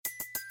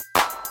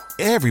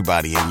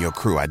Everybody in your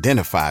crew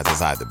identifies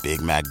as either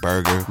Big Mac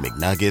Burger,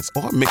 McNuggets,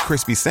 or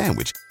McCrispy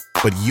Sandwich.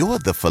 But you're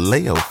the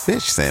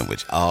Filet-O-Fish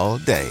Sandwich all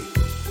day.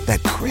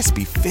 That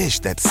crispy fish,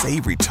 that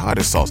savory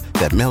tartar sauce,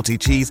 that melty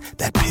cheese,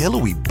 that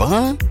pillowy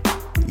bun.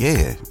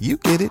 Yeah, you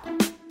get it.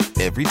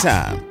 Every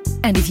time.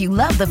 And if you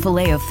love the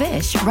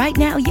Filet-O-Fish, right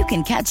now you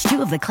can catch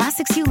two of the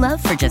classics you love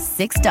for just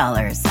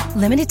 $6.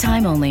 Limited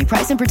time only.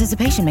 Price and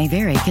participation may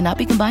vary. Cannot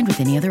be combined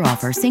with any other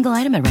offer. Single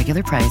item at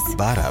regular price.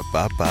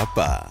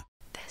 Ba-da-ba-ba-ba.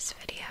 This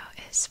video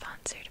is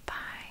sponsored by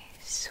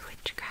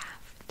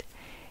Switchcraft,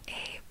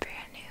 a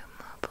brand new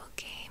mobile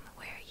game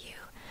where you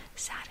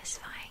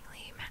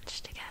satisfyingly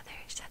match together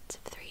sets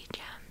of 3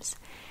 gems,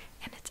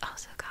 and it's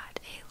also got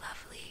a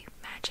lovely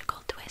magical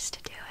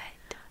twist to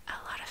it.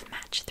 A lot of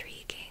match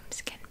 3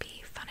 games can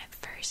be fun at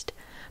first,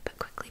 but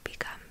quickly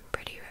become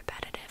pretty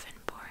repetitive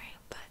and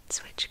boring. But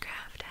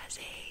Switchcraft has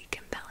a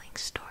compelling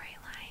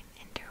storyline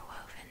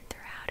interwoven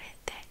throughout it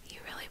that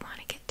you really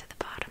want to get to the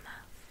bottom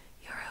of.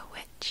 You're a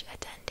witch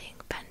attending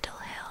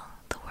Pendle Hill,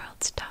 the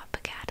world's top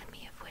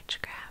academy of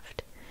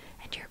witchcraft,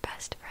 and your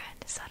best friend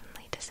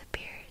suddenly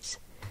disappears.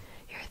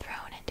 You're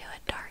thrown into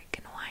a dark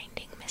and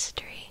winding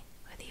mystery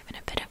with even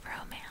a bit of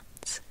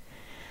romance.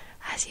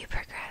 As you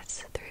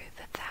progress through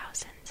the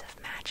thousands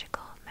of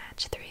magical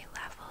Match 3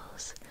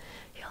 levels,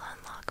 you'll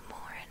unlock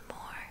more and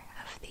more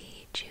of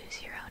the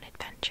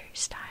choose-your-own-adventure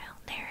style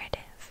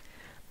narrative.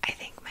 I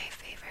think my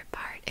favorite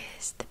part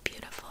is the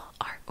beautiful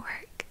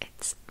artwork.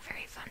 It's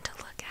very fun to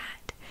look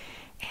at,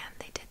 and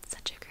they did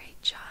such a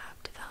great job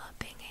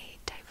developing a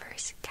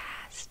diverse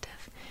cast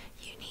of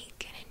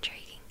unique and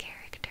intriguing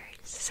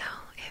characters. So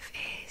if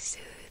a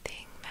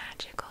soothing,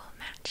 magical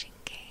matching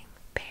game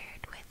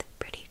paired with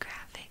pretty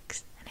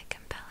graphics and a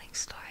compelling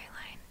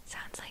storyline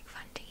sounds like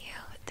fun to you,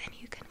 then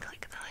you can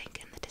click the link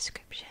in the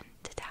description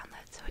to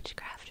download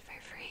Switchcraft for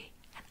free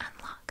and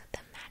unlock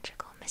the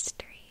magical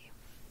mystery.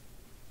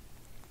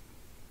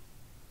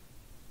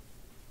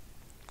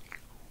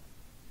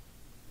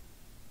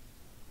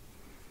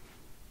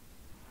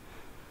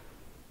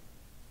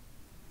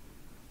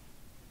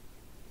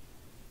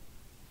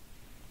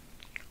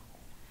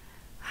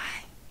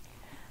 Hi,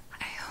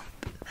 I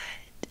hope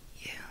that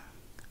you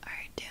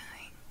are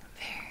doing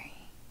very,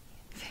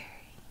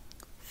 very,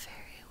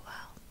 very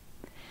well.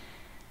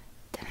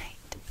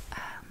 Tonight,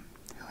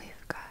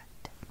 we've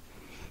got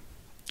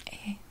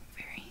a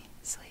very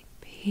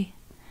sleepy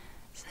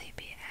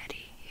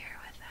Eddie here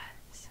with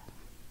us.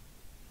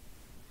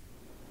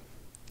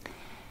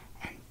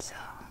 And so,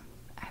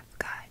 I've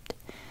got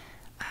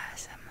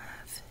some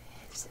of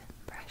his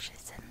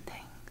brushes and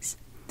things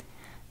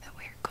that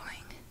we're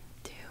going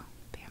to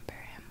pamper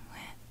him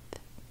with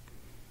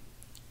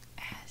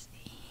as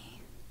he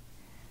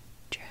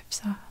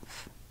drifts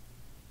off.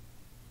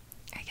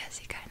 I guess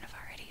he kind of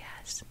already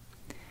has,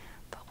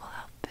 but we'll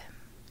help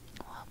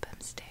him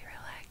stay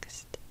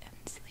relaxed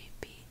and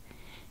sleepy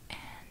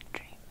and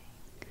dreaming.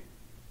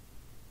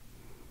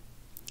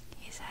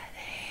 He's had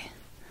a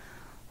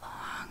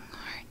long,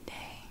 hard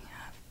day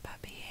of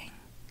puppying,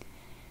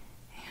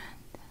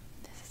 and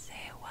this is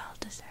a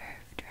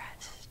well-deserved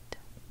rest.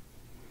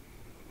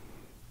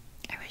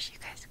 I wish you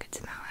guys could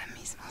smell him.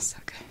 He smells so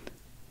good.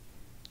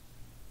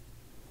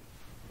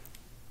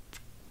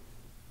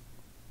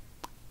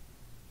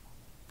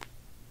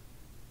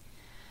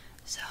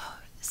 So,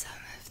 some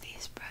of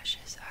these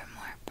brushes are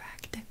more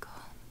practical.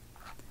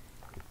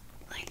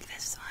 Like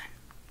this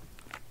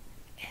one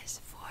is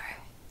for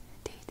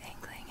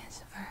detangling his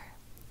fur.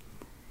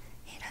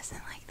 He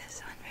doesn't like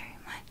this one very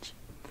much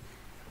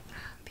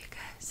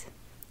because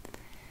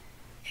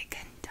it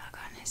can tug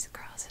on his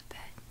curls a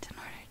bit in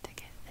order to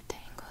get the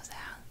tangles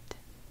out.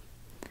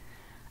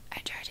 I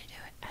try to do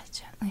it as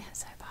gently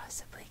as I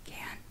possibly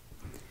can,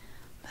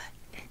 but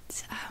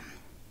it's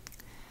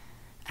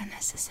a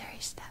necessary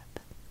step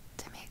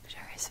to make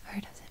sure his fur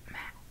doesn't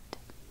mat.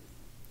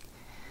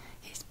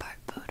 He's part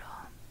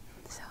poodle,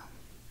 so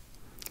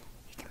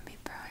he can be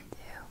prone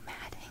to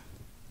matting.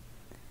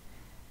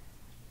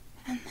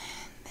 And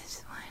then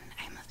this one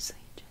I mostly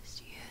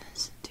just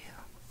use to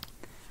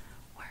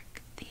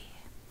work the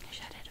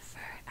shedded fur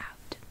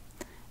out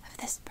of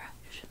this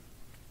brush.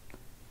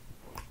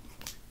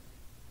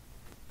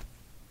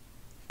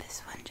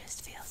 This one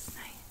just feels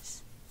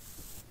nice.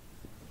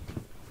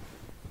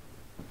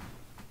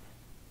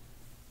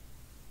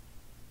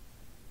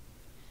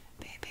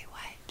 Baby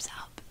wipes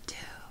help to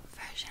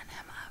freshen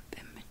him up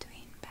in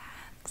between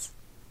baths,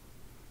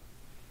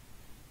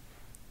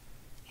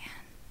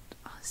 and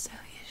also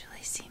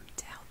usually seem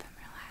to help him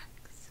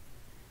relax.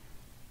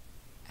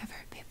 I've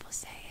heard people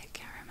say it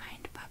can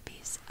remind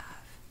puppies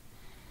of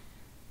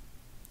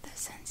the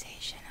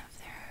sensation of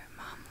their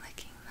mom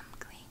licking them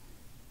clean.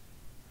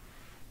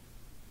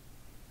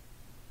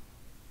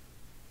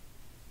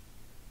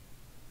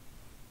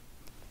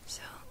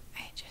 So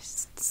I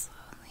just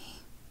slowly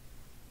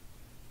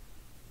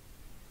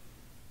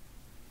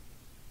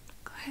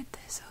glide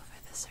this over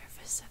the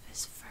surface of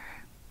his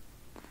fur,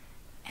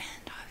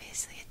 and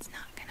obviously it's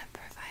not going to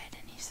provide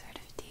any sort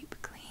of deep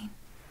clean,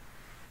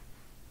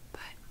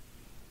 but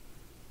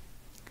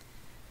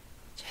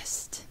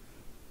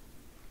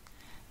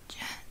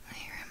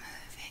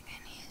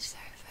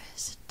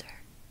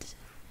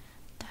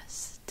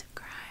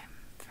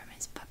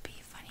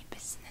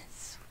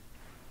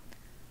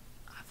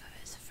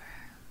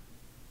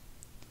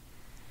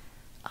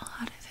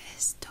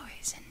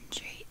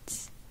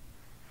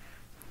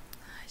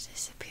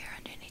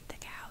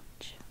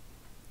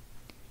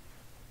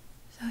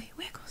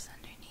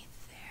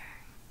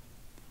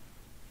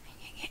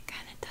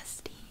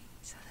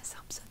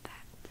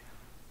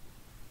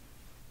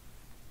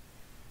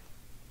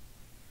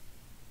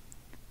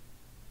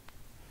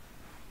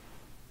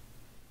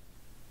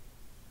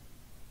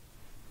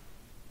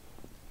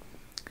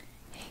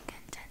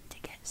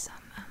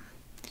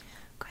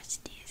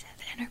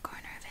inner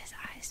corner of his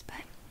eyes,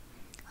 but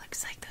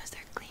looks like those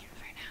are clean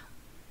for now.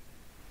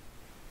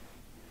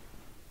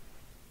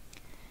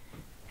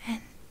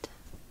 And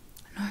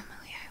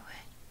normally I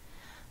would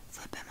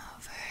flip him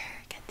over,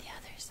 get the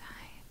other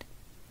side,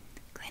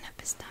 clean up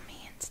his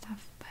tummy and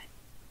stuff, but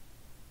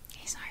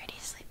he's already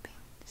sleeping,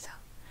 so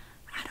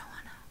I don't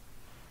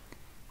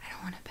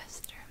wanna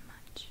pester him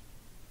much.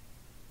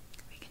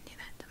 We can do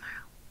that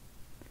tomorrow.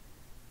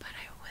 But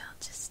I will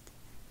just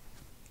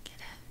get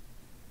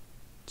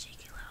a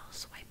cheeky little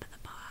swipe of the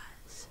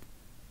paws.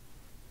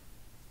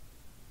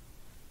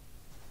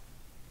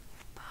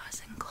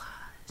 Paws and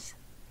claws.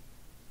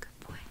 Good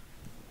boy.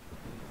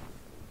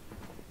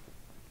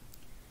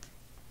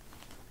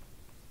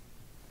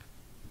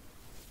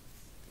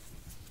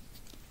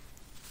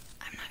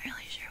 I'm not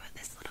really sure what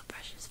this little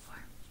brush is for.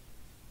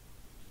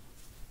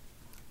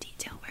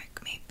 Detail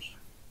work, maybe.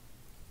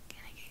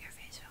 Can I get your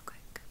face real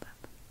quick, bub?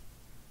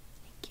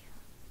 Thank you.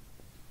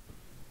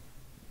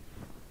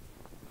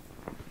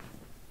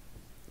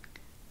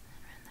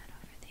 And run that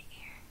over the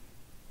ear.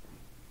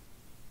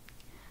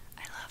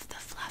 I love the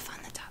fluff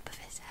on the top of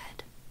his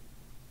head.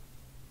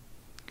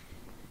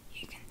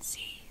 You can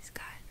see he's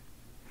got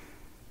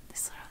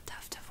this little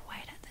tuft of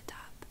white at the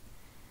top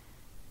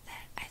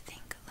that I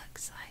think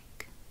looks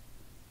like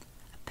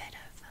a bit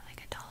of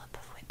like a dollop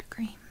of whipped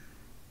cream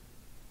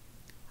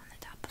on the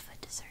top of a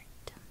dessert.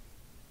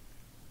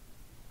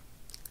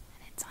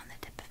 And it's on the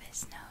tip of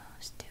his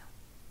nose too,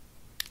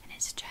 and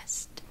his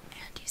chest,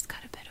 and he's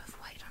got a bit of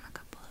white on a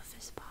couple of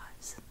his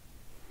paws.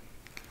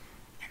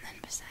 And then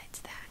besides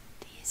that,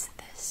 he's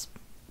this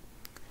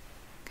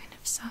kind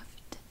of soft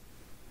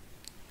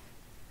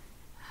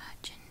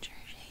ginger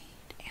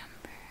shade,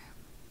 amber,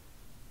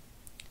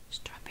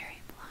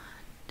 strawberry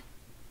blonde.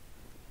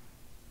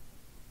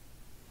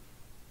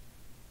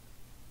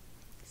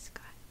 He's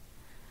got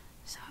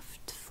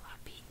soft,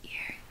 floppy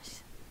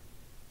ears.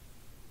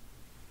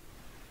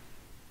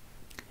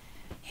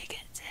 He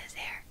gets his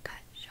hair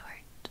cut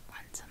short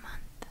once a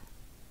month.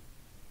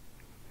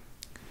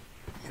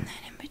 And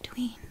then in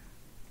between,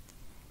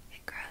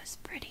 it grows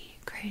pretty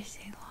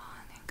crazy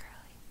long and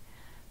curly.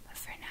 But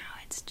for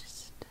now, it's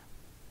just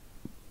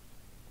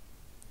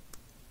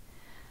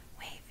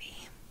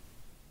wavy.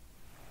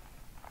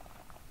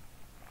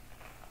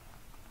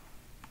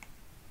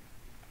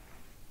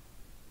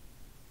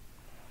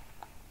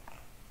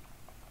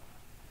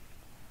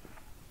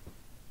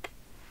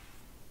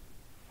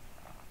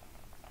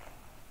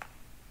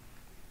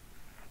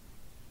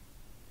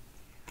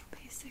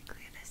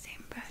 Basically the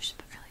same brush,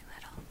 but really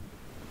little.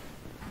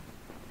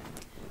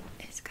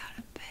 It's got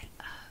a bit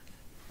of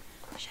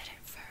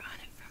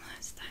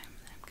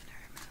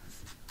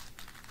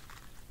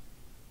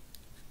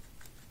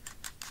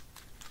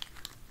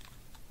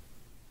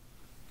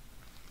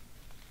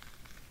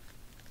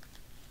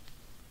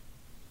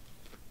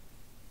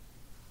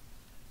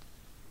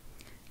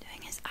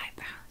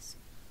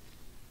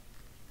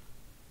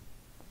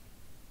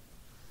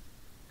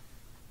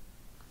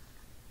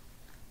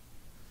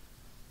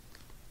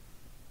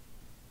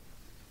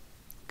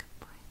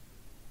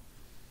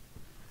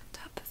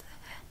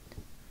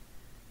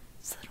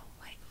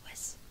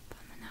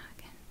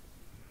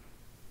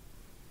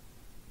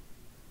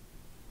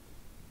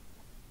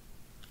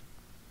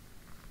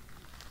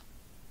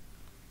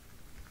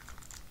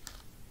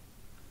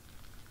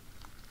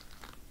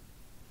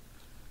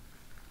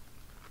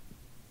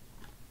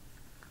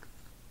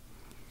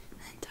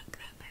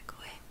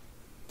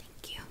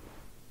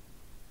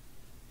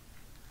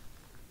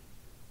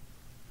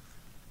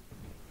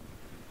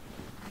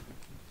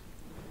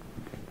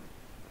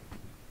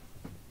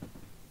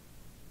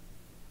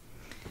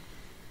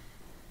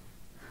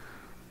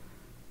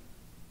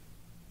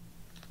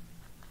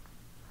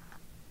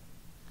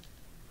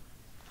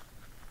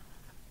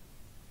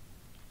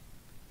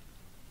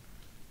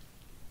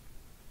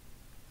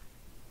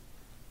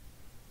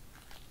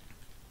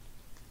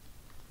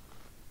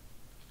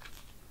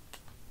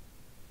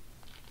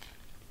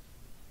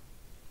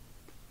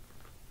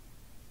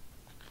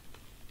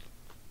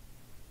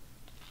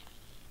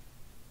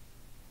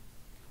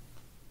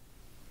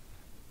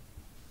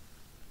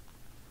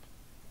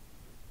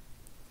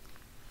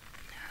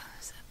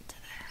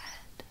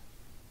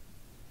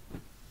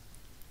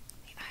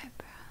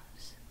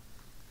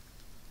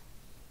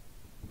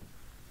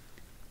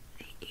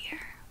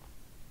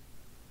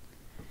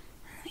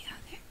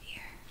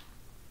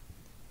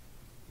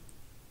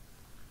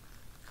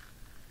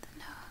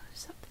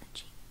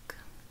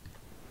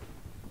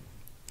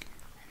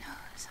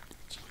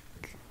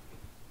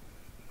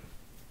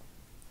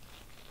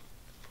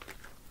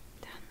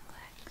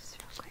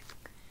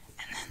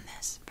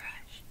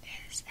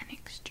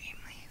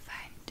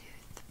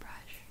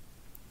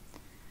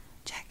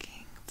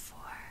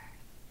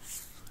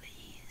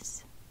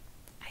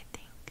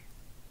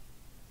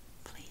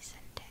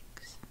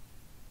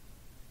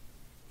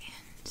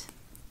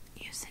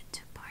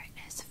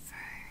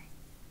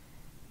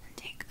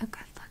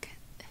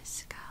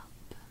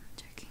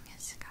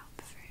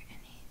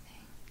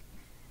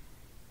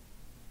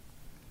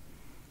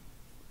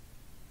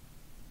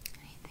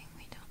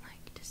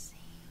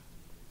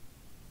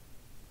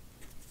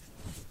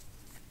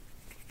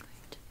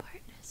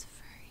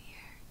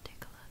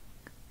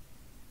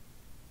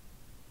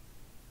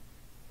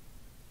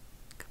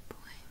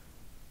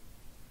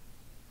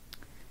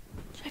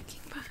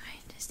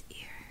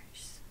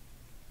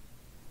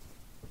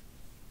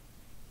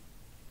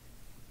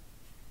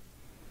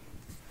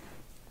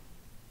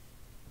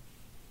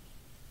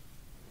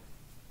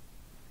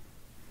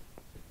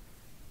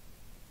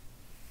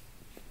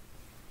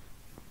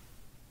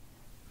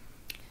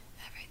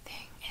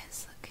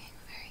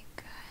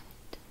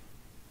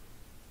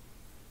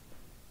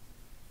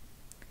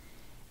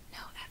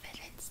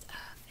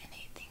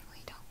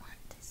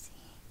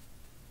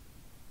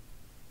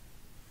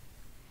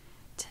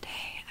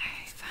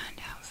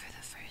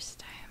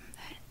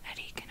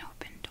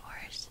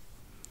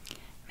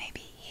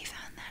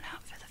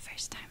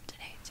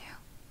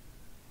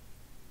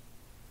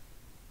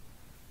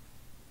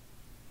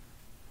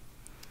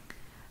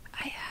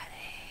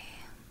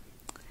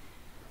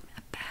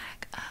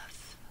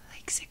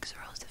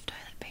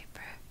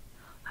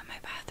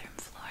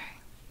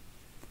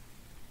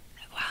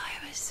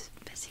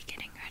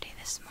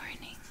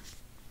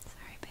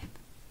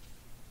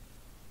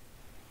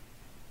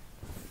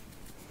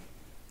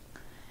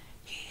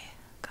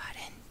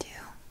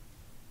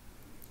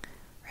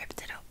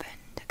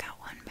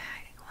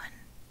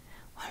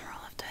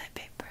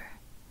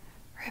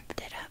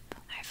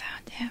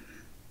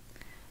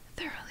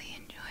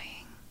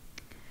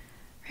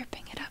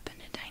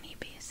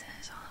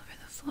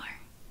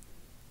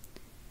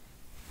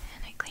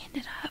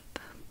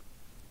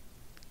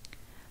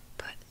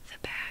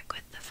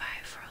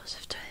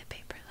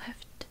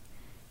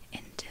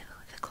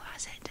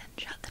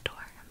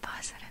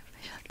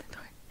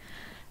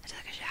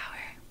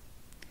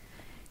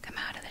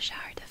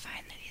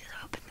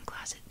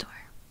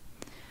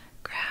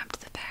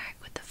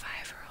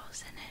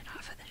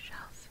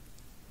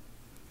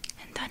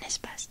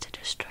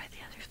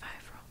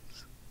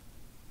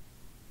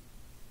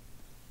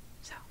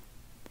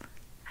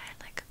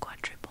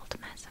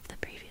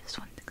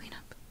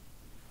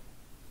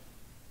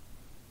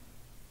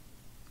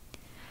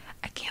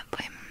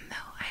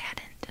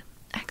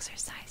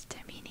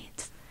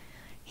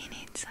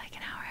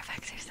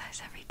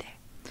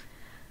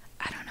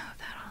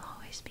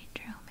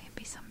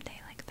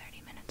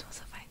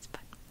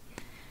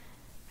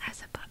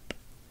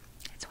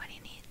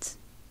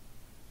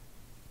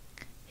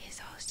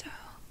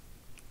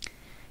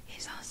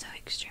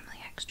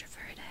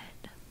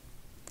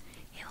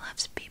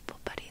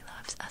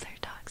loves other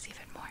dogs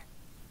even more.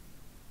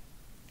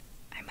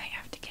 I might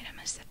have to get him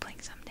a sibling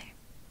someday.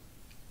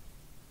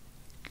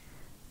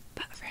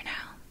 But for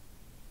now,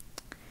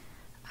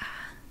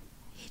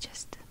 he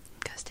just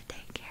goes to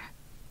daycare.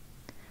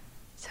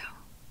 So,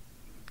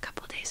 a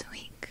couple days a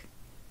week,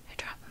 I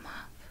drop him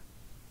off.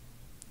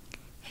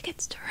 He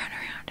gets to run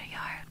around a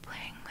yard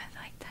playing with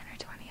like 10 or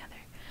 20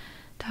 other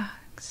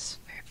dogs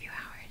for a few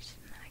hours,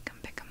 and then I come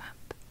pick him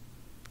up.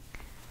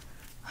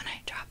 When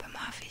I drop him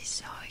off, he's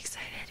so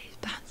excited. He's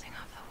bouncing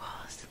off the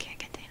walls, can't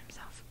contain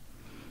himself.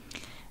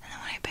 And then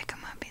when I pick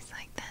him up, he's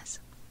like this.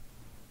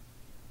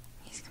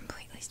 He's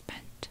completely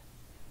spent.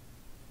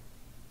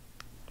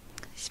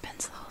 He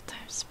spends the whole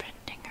time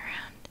sprinting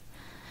around,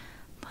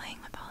 playing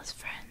with all his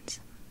friends.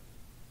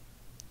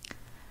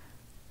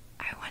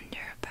 I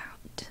wonder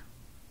about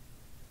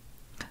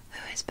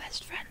who his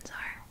best friends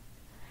are.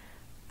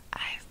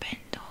 I've been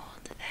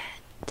told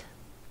that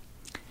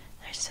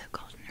there's a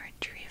golden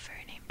retriever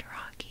named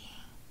Rocky.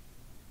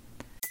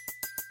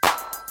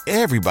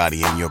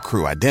 Everybody in your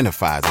crew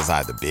identifies as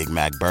either Big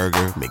Mac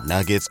Burger,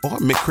 McNuggets, or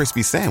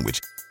McCrispy Sandwich.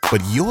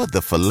 But you're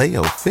the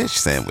Filet-O-Fish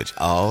Sandwich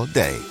all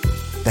day.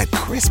 That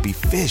crispy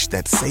fish,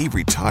 that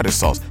savory tartar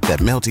sauce, that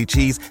melty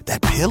cheese,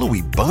 that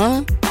pillowy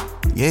bun.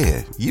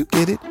 Yeah, you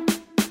get it.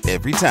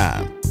 Every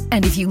time.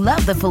 And if you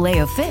love the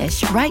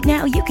Filet-O-Fish, right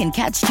now you can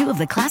catch two of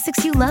the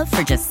classics you love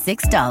for just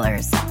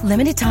 $6.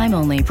 Limited time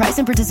only. Price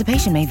and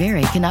participation may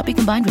vary. Cannot be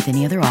combined with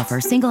any other offer.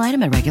 Single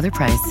item at regular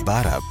price.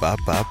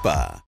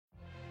 Ba-da-ba-ba-ba.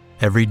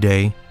 Every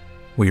day,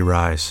 we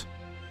rise,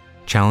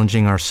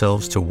 challenging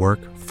ourselves to work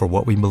for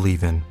what we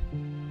believe in.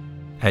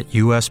 At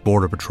U.S.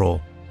 Border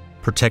Patrol,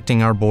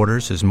 protecting our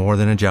borders is more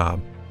than a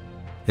job.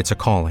 It's a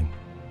calling.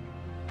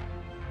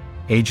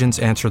 Agents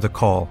answer the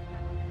call,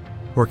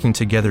 working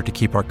together to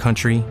keep our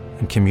country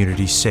and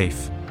communities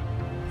safe.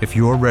 If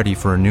you're ready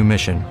for a new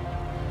mission,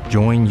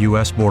 join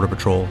U.S. Border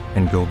Patrol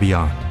and go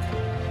beyond.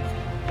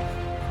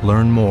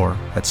 Learn more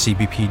at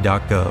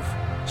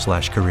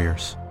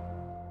cbp.gov/careers.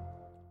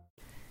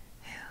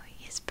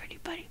 He's pretty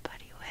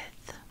buddy-buddy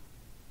with.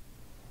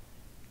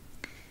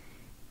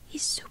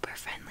 He's super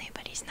friendly,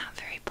 but he's not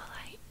very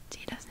polite.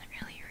 He doesn't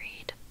really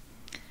read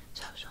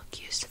social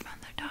cues from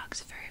other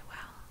dogs very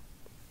well.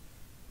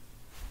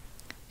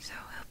 So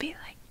he'll be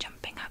like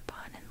jumping up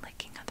on and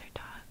licking other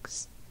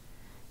dogs.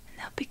 And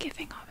they'll be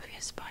giving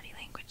obvious body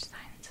language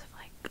signs of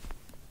like,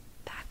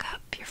 back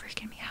up, you're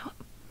freaking me out.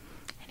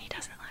 And he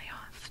doesn't lie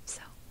off.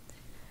 So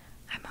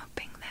I'm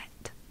hoping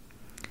that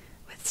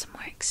with some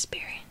more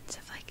experience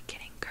of like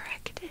getting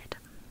corrected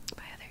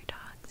by other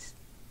dogs,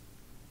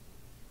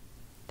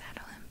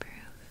 that'll improve.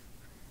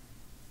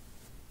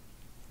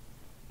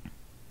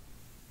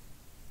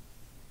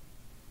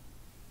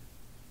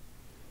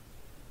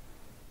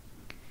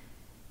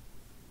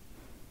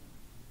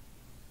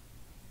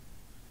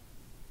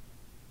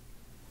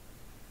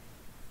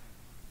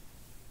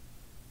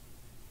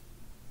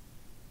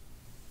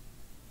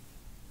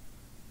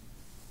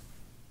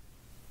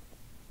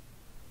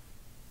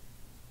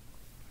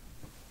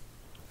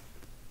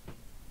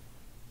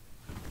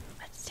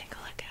 Let's take a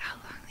look at how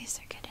long these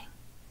are getting.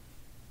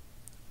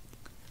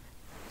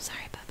 Sorry,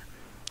 Bubba.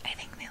 I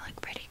think they look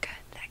pretty good.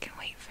 That can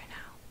wait for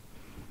now.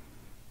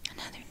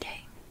 Another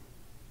day.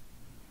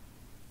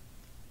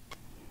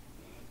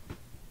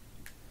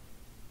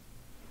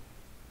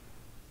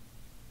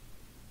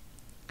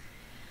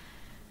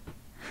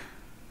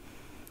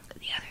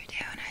 The other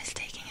day when I was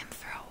taking him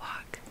for a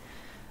walk,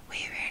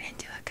 we ran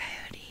into a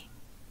coyote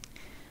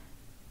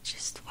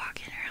just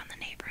walking around the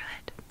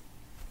neighborhood,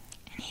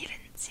 and he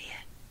didn't see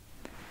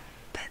it.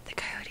 But the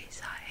coyote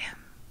saw him,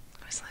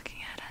 was looking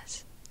at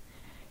us,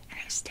 and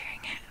it was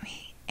staring at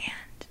me,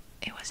 and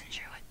it wasn't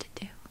sure what to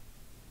do.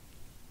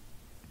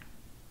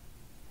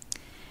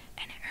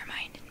 And it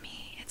reminded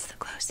me it's the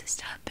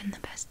closest up and the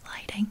best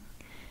lighting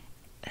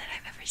that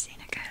I've ever seen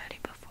a coyote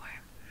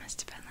before.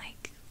 Must have been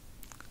like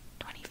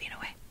 20 feet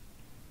away.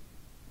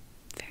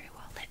 Very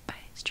well lit by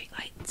street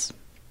lights.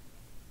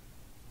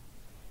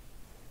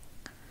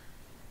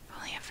 I've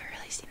only ever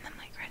really seen them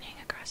like running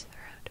across the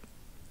road.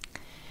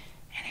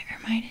 And it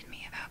reminded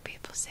me of how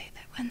people say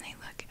that when they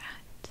look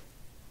at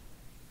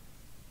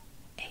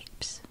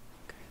apes,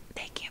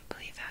 they can't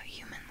believe how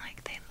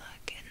human-like they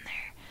look in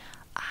their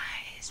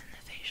eyes and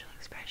the facial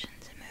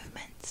expressions and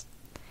movements.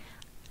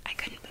 I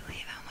couldn't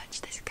believe how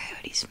much this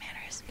coyote's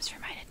mannerisms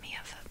reminded me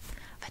of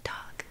a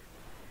dog.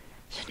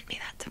 Shouldn't be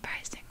that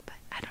surprising, but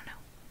I don't know.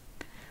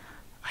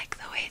 Like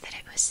the way that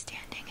it was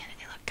standing and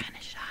it looked kind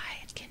of shy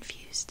and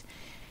confused,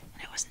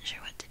 and it wasn't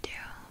sure what to do.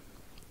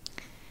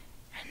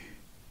 And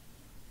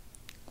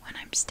when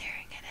I'm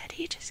staring at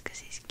Eddie just because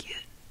he's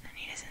cute and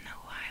he doesn't know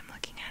why I'm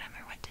looking at him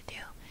or what to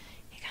do,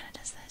 he kind of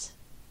does this.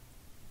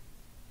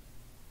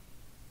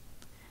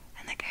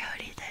 And the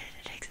coyote did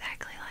it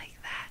exactly like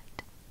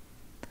that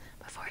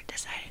before it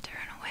decided to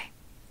run away.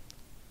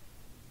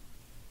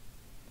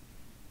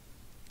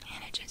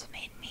 And it just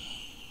made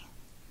me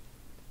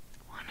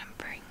want to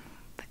bring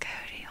the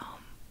coyote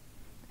home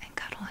and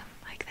cuddle him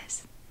like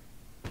this.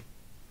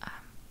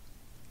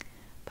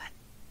 But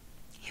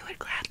he would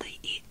gladly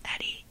eat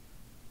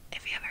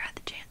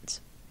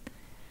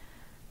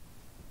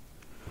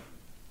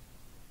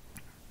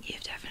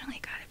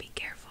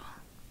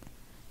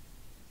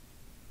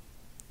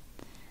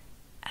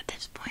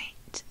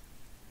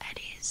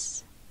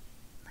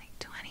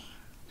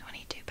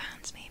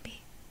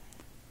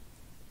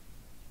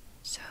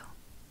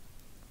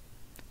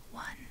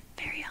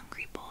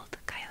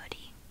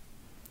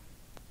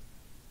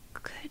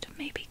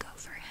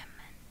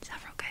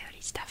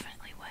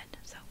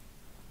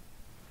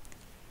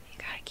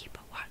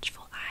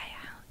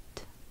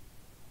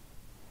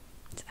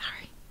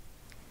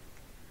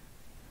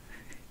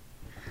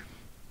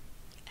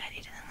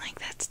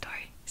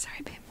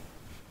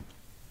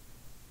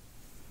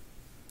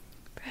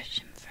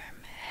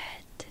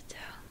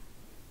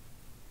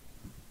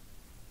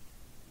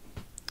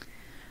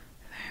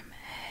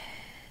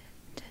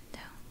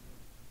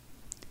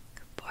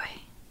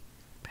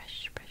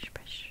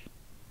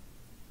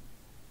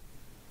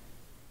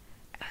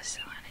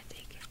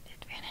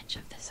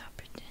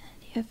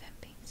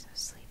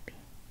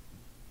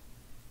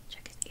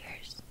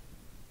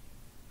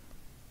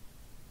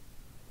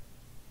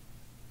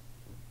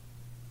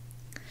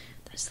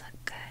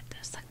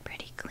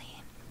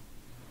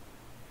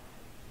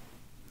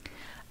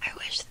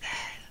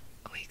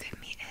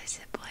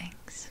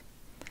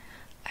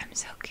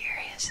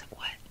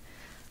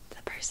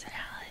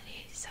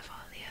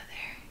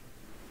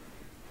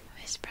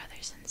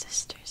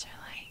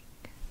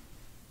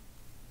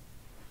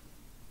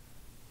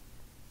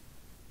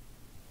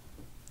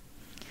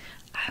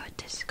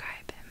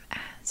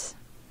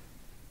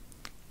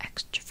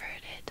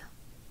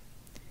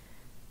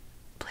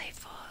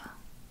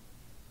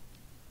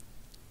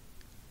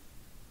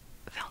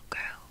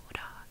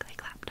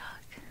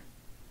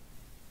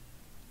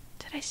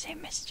Did I say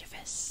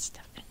mischievous?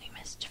 Definitely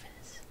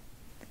mischievous.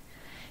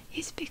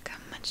 He's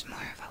become much more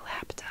of a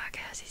lap dog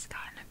as he's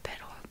gotten a bit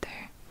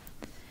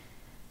older.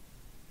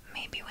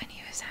 Maybe when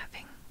he was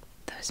having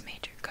those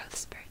major growth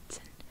spurts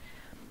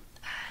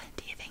and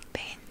teething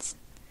pains,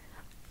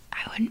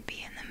 I wouldn't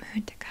be in the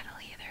mood to cuddle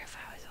either if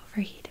I was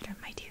overheated or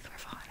my teeth were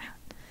falling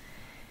out.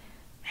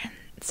 And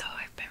so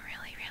I've been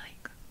really, really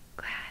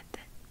glad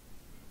that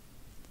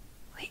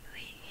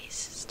lately he's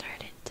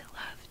started to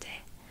love to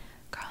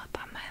curl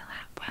up on my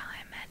lap while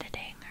I'm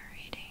editing or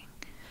reading,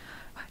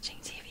 watching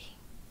TV.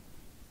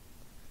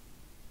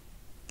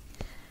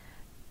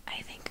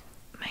 I think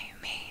my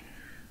main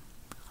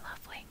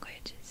love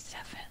language is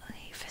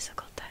definitely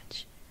physical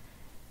touch.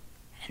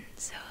 And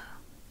so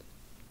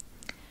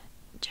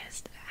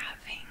just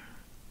having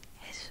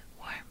his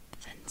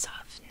warmth and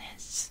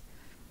softness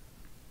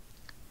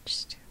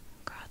just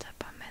curled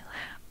up on my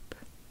lap,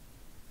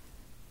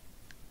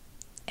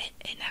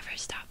 it never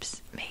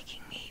stops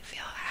making me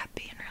feel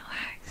happy and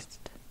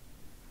relaxed.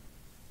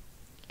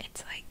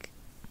 It's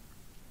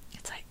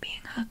like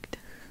being hugged.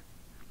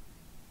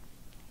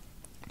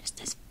 Just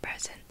his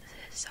presence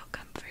is so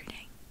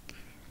comforting,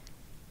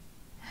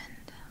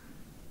 and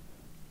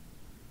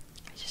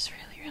I just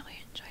really,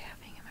 really enjoy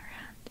having him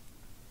around.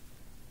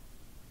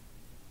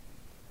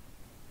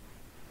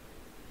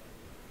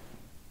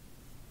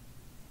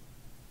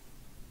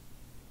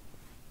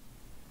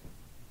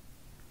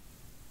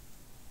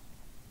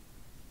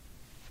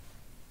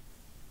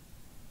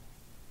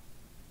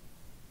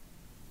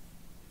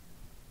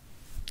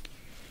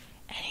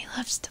 And he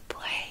loves to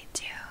play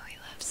too. He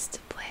loves to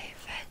play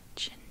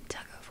fetch and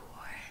tug of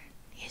war, and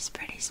he's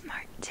pretty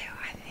smart too,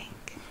 I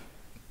think.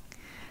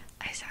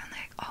 I sound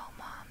like all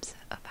moms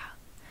about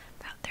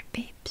their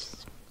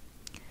babes.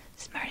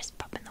 Smartest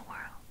pup in the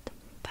world.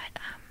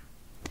 But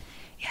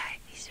yeah,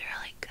 he's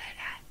really good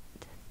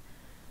at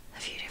a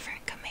few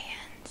different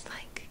commands.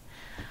 Like,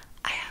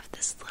 I have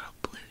this little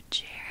blue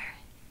chair.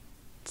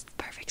 It's the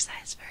perfect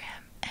size for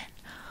him, and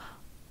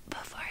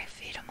before I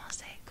feed him, I'll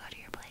say, "Go to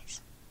your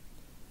place."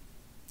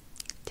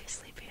 Too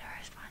sleepy to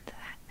respond to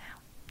that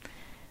now.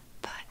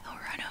 But he'll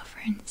run over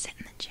and sit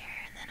in the chair,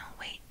 and then he'll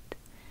wait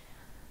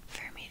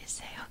for me to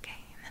say,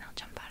 "Okay," and then he'll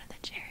jump out of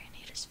the chair and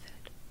eat his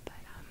food. But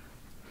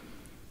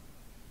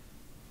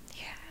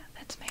yeah,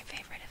 that's my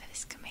favorite of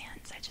his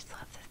commands. I just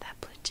love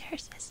that blue chair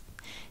says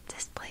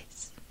this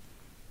place.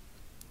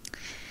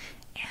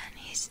 And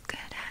he's good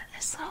at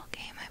this little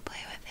game I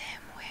play with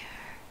him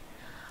where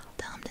I'll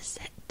tell him to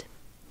sit,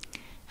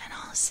 and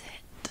I'll sit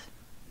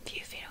a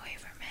few feet away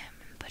from him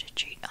and put a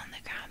treat on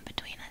the ground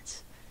between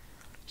us,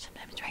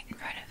 sometimes right in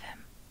front of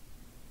him.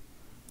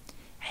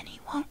 And he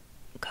won't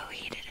go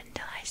eat it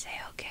until I say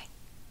okay.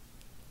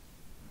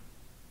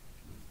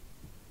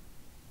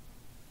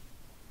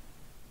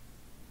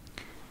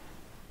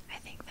 I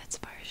think that's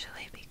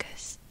partially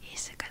because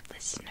he's a good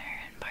listener,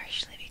 and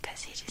partially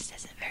because he just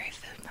isn't very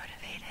food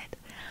motivated.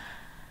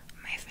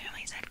 My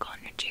family's had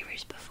golden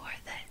retrievers before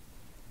that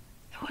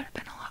it would have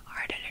been a lot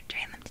harder to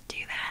train them to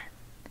do that.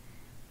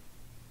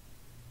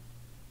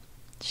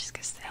 Just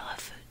because they love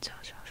food so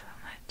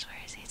much,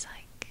 whereas he's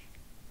like,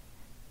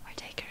 or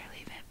take it or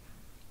leave it.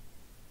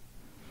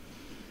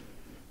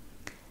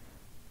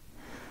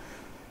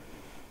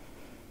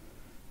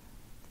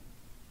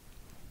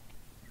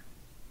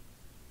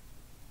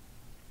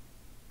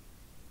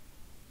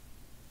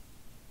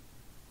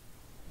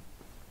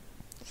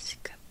 He's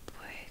a good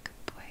boy,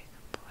 good boy,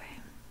 good boy.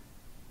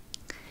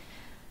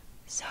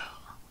 So,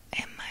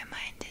 in my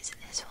mind, his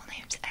full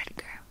name's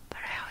Edgar, but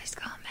I always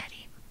call him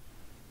Eddie.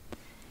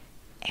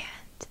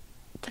 And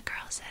the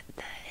girls at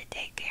the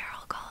daycare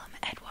all call him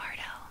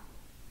Eduardo.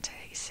 So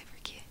he's super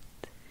cute.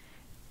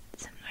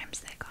 Sometimes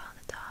they call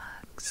the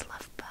dogs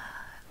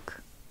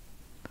Lovebug.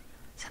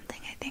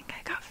 Something I think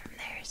I got from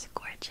there is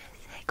Gorgeous.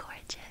 Hey,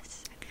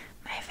 Gorgeous.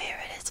 My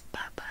favorite is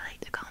Bub. I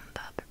like to call him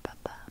Bub or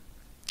Bubba.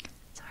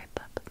 Sorry,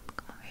 Bub.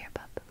 Come over here,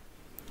 Bub.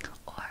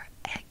 Or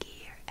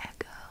Eggy or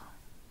Echo.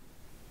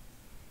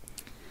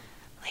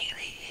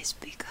 Lately, he's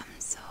become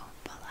so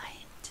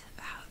polite,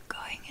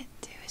 outgoing, and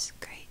to his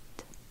great.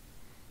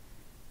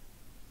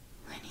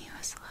 When he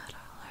was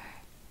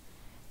littler,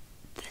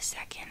 the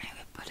second I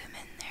would put him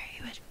in there,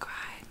 he would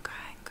cry and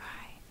cry and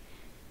cry.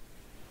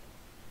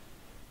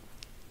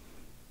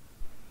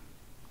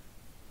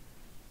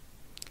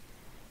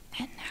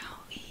 And now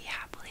he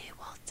happily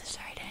waltzes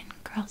right in,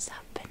 curls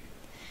up, and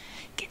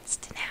gets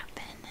to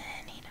napping,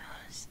 and he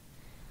knows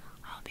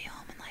I'll be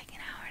home in like an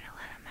hour to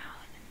let him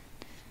out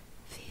and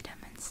feed him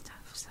and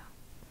stuff, so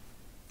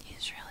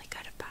he's really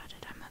good about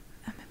it.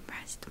 I'm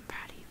impressed. I'm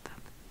proud of you,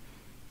 Bub.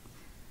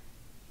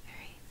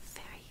 Very,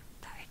 very,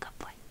 very good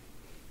boy.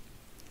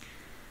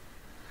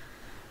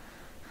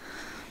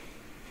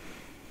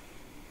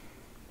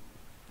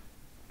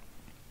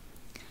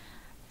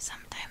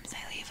 Sometimes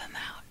I leave him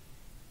out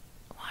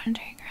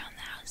wandering around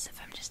the house if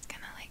I'm just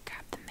gonna like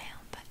grab the mail,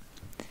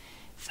 but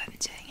if I'm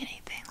doing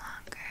anything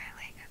longer,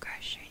 like a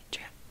grocery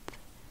trip,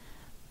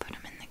 put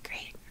him in the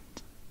crate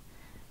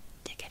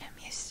to get him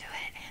used to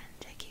it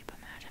and to keep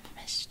him out of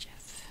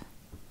mischief.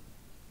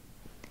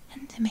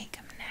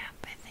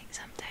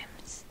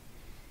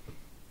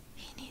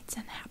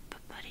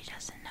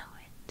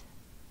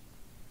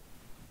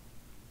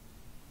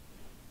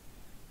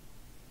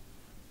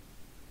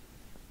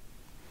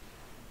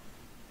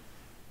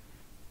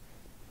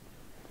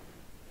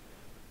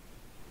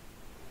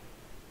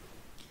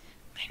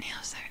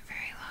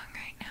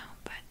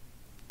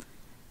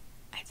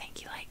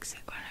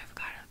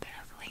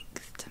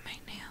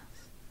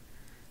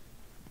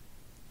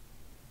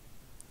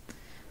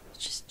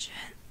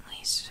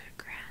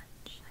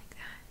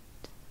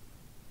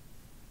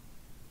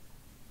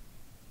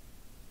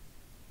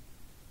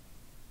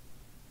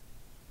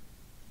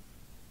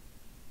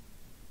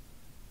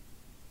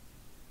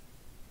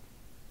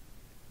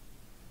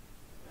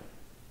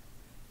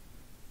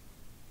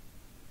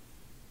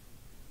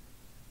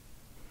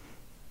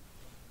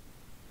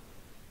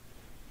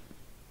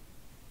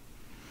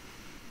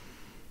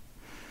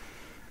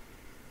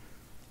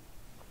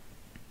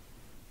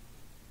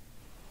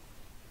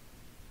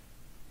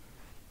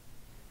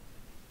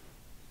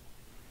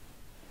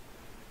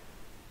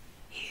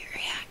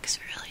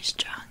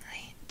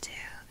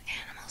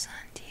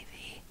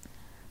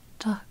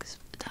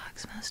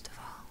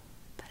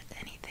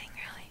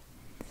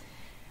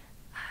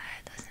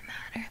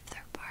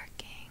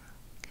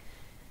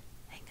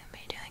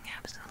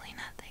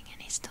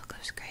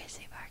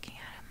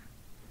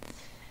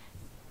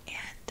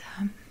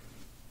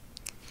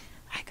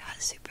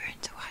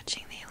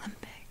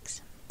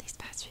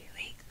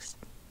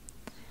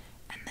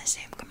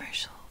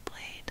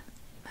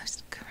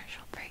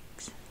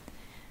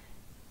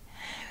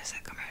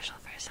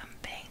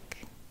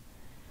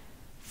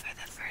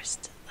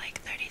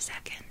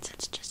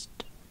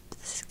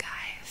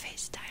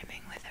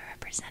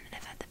 representative.